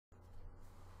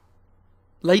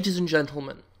Ladies and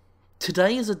gentlemen,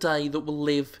 today is a day that will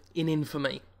live in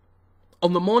infamy.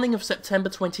 On the morning of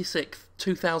September 26th,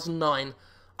 2009,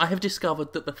 I have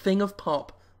discovered that the Thing of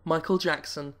Pop, Michael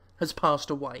Jackson, has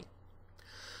passed away.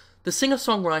 The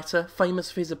singer-songwriter, famous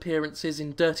for his appearances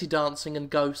in Dirty Dancing and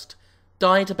Ghost,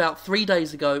 died about 3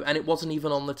 days ago and it wasn't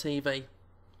even on the TV.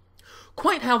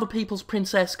 Quite how the People's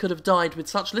Princess could have died with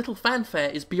such little fanfare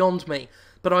is beyond me,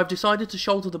 but I've decided to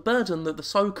shoulder the burden that the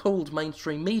so-called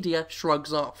mainstream media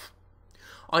shrugs off.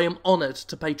 I am honoured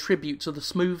to pay tribute to the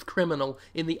smooth criminal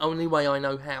in the only way I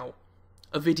know how.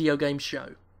 A video game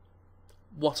show.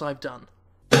 What I've done.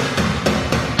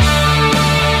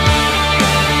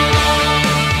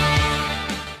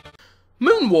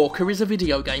 Moonwalker is a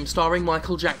video game starring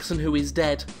Michael Jackson, who is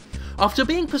dead. After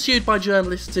being pursued by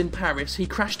journalists in Paris, he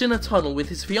crashed in a tunnel with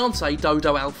his fiancée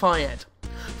Dodo Al-Fayed.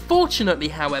 Fortunately,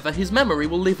 however, his memory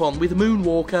will live on with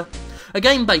Moonwalker, a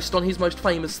game based on his most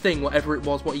famous thing, whatever it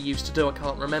was, what he used to do, I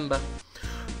can't remember.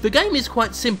 The game is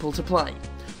quite simple to play.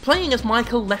 Playing as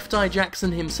Michael Left Eye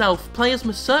Jackson himself, players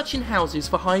must search in houses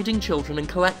for hiding children and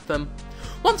collect them.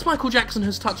 Once Michael Jackson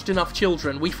has touched enough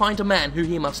children, we find a man who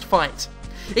he must fight.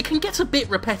 It can get a bit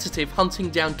repetitive hunting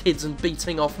down kids and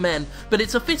beating off men, but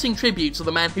it's a fitting tribute to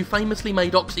the man who famously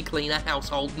made OxyClean a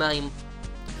household name.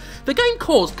 The game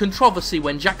caused controversy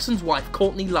when Jackson's wife,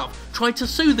 Courtney Love, tried to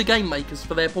sue the game makers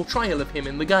for their portrayal of him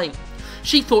in the game.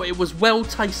 She thought it was well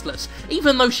tasteless,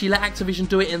 even though she let Activision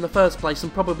do it in the first place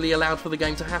and probably allowed for the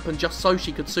game to happen just so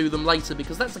she could sue them later,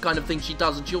 because that's the kind of thing she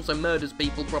does, and she also murders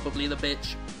people, probably the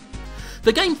bitch.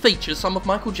 The game features some of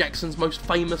Michael Jackson's most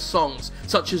famous songs,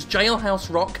 such as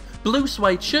Jailhouse Rock, Blue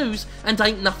Suede Shoes, and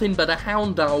Ain't Nothing But a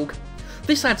Hound Dog.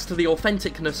 This adds to the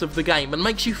authenticness of the game and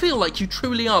makes you feel like you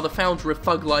truly are the founder of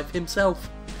Thug Life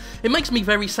himself. It makes me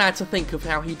very sad to think of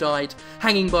how he died,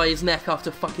 hanging by his neck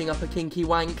after fucking up a kinky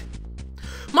wank.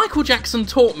 Michael Jackson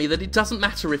taught me that it doesn't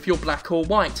matter if you're black or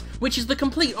white, which is the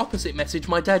complete opposite message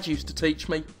my dad used to teach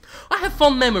me. I have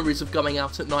fond memories of going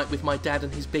out at night with my dad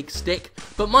and his big stick,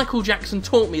 but Michael Jackson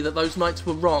taught me that those nights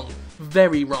were wrong.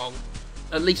 Very wrong.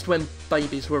 At least when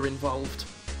babies were involved.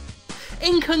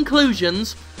 In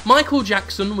conclusions, Michael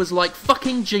Jackson was like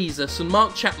fucking Jesus and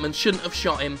Mark Chapman shouldn't have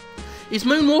shot him. Is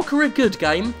Moonwalker a good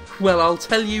game? Well, I'll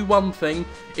tell you one thing,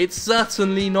 it's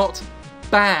certainly not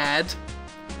bad.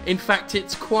 In fact,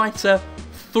 it's quite a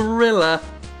thriller.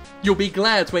 You'll be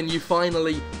glad when you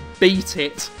finally beat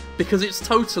it, because it's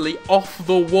totally off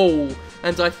the wall,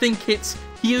 and I think it's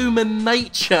human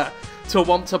nature to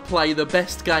want to play the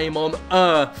best game on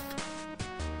Earth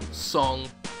song.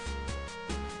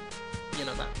 You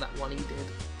know, that one he did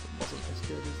wasn't as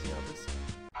good as the others.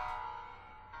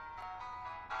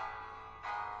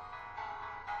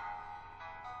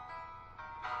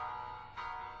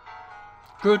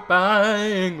 Goodbye,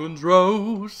 England's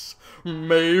rose.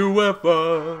 May you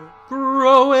ever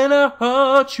grow in our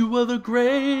hearts. You were the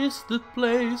grace that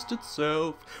placed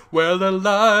itself where their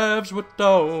lives were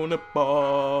torn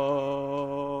apart.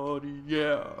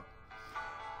 Yeah.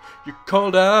 You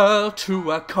called out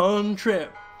to our country,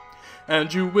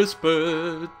 and you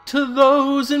whispered to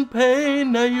those in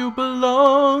pain. Now you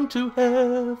belong to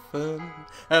heaven,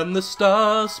 and the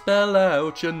stars spell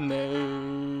out your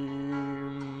name.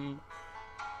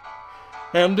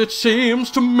 And it seems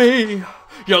to me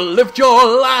you lived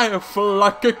your life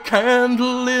like a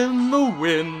candle in the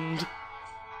wind.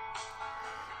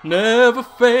 Never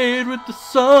fade with the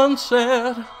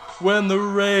sunset when the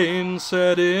rain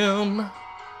set in.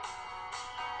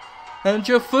 And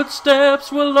your footsteps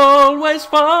will always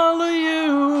follow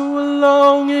you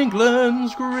along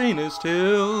England's greenest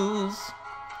hills.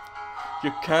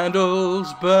 Your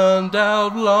candles burned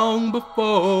out long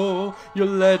before your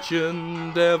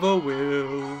legend ever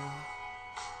will.